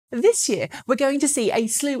This year, we're going to see a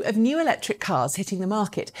slew of new electric cars hitting the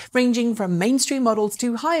market, ranging from mainstream models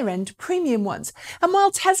to higher-end premium ones. And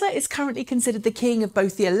while Tesla is currently considered the king of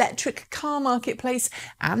both the electric car marketplace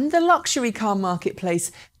and the luxury car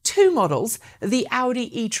marketplace, two models, the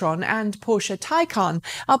Audi e-tron and Porsche Taycan,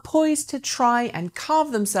 are poised to try and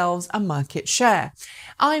carve themselves a market share.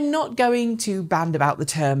 I'm not going to band about the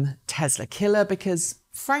term Tesla killer because,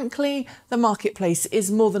 frankly, the marketplace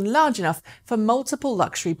is more than large enough for multiple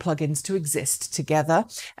luxury plug-ins to exist together,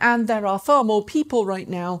 and there are far more people right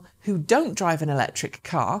now who don't drive an electric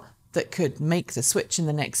car that could make the switch in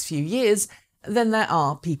the next few years than there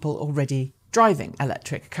are people already driving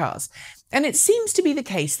electric cars. And it seems to be the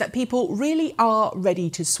case that people really are ready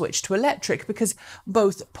to switch to electric because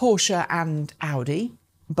both Porsche and Audi,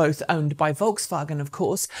 both owned by Volkswagen of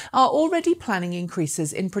course, are already planning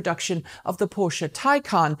increases in production of the Porsche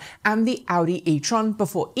Taycan and the Audi e-tron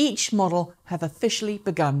before each model have officially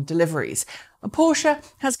begun deliveries. Porsche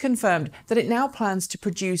has confirmed that it now plans to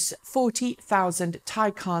produce 40,000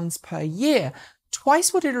 Taycans per year,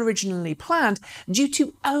 twice what it originally planned due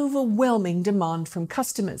to overwhelming demand from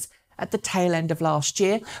customers. At the tail end of last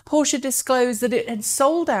year, Porsche disclosed that it had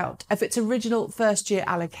sold out of its original first-year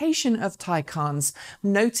allocation of Taycans,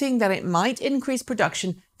 noting that it might increase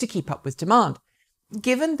production to keep up with demand.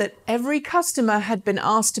 Given that every customer had been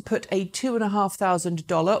asked to put a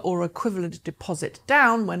 $2,500 or equivalent deposit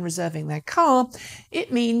down when reserving their car,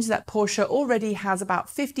 it means that Porsche already has about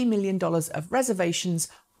 $50 million of reservations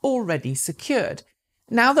already secured.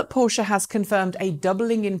 Now that Porsche has confirmed a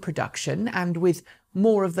doubling in production, and with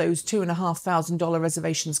more of those $2,500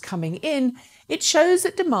 reservations coming in, it shows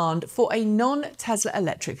that demand for a non-Tesla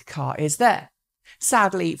electric car is there.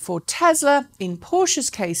 Sadly for Tesla, in Porsche's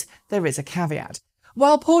case, there is a caveat.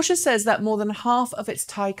 While Porsche says that more than half of its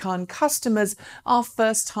Taycan customers are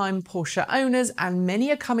first-time Porsche owners and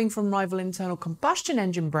many are coming from rival internal combustion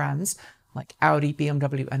engine brands like Audi,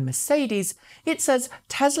 BMW and Mercedes, it says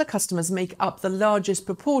Tesla customers make up the largest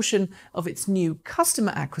proportion of its new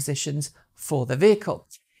customer acquisitions for the vehicle.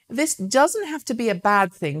 This doesn't have to be a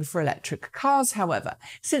bad thing for electric cars, however,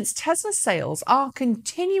 since Tesla sales are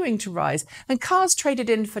continuing to rise and cars traded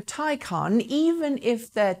in for Taycan, even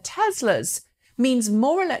if they're Teslas, means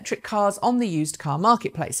more electric cars on the used car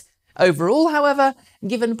marketplace. Overall, however,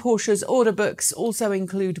 given Porsche's order books also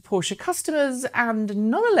include Porsche customers and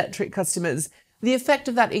non-electric customers, the effect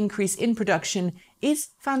of that increase in production is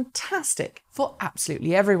fantastic for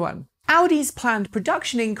absolutely everyone. Audi's planned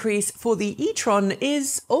production increase for the e-tron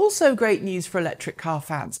is also great news for electric car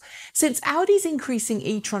fans, since Audi's increasing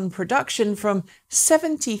e-tron production from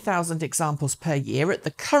 70,000 examples per year at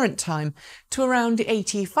the current time to around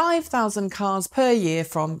 85,000 cars per year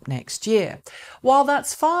from next year. While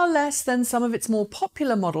that's far less than some of its more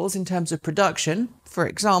popular models in terms of production, for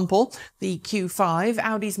example, the Q5,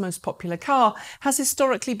 Audi's most popular car, has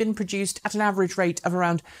historically been produced at an average rate of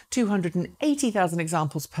around 280,000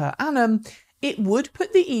 examples per annum, it would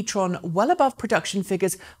put the e-tron well above production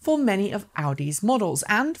figures for many of Audi's models,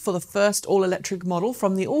 and for the first all-electric model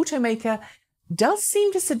from the automaker, does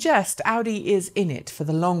seem to suggest Audi is in it for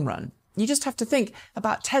the long run. You just have to think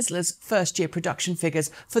about Tesla's first-year production figures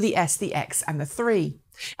for the S, the X and the 3.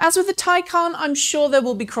 As with the Taycan, I'm sure there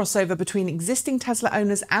will be crossover between existing Tesla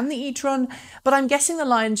owners and the e-tron, but I'm guessing the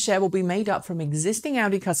lion's share will be made up from existing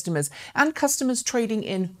Audi customers and customers trading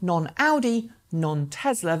in non-Audi,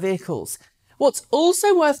 non-Tesla vehicles. What's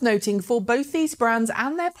also worth noting for both these brands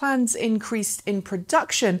and their plans increased in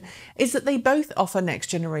production is that they both offer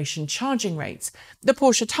next-generation charging rates. The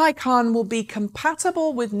Porsche Taycan will be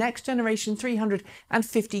compatible with next-generation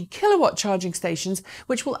 350 kilowatt charging stations,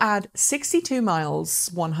 which will add 62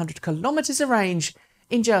 miles, 100 kilometers of range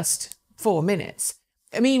in just 4 minutes.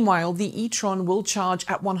 Meanwhile, the e-tron will charge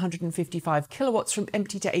at 155 kilowatts from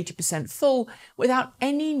empty to 80% full without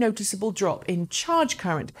any noticeable drop in charge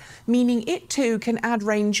current, meaning it too can add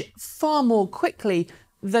range far more quickly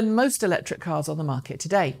than most electric cars on the market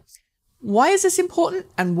today. Why is this important,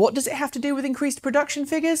 and what does it have to do with increased production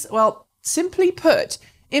figures? Well, simply put,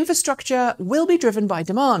 infrastructure will be driven by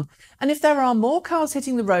demand, and if there are more cars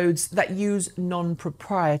hitting the roads that use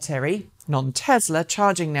non-proprietary, non-Tesla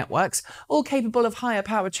charging networks, all capable of higher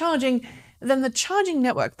power charging, then the charging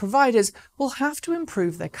network providers will have to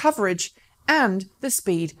improve their coverage and the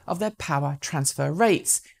speed of their power transfer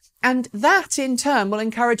rates. And that, in turn, will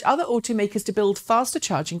encourage other automakers to build faster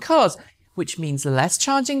charging cars, which means less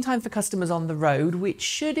charging time for customers on the road, which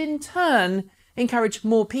should, in turn, encourage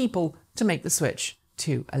more people to make the switch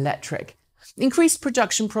to electric. Increased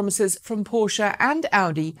production promises from Porsche and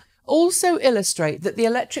Audi also illustrate that the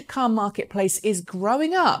electric car marketplace is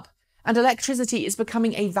growing up and electricity is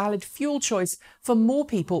becoming a valid fuel choice for more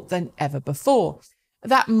people than ever before.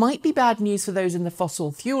 That might be bad news for those in the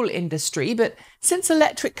fossil fuel industry, but since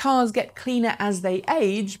electric cars get cleaner as they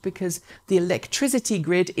age, because the electricity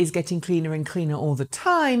grid is getting cleaner and cleaner all the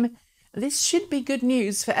time, this should be good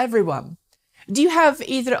news for everyone. Do you have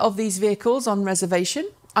either of these vehicles on reservation?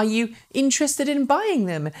 Are you interested in buying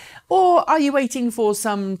them? Or are you waiting for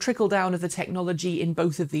some trickle down of the technology in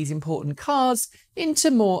both of these important cars into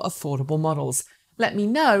more affordable models? Let me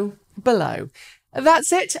know below.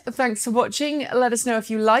 That's it. Thanks for watching. Let us know if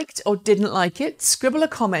you liked or didn't like it. Scribble a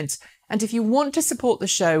comment. And if you want to support the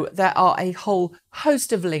show, there are a whole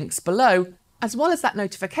host of links below, as well as that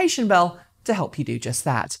notification bell to help you do just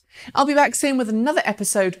that. I'll be back soon with another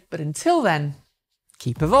episode, but until then,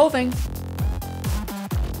 keep evolving.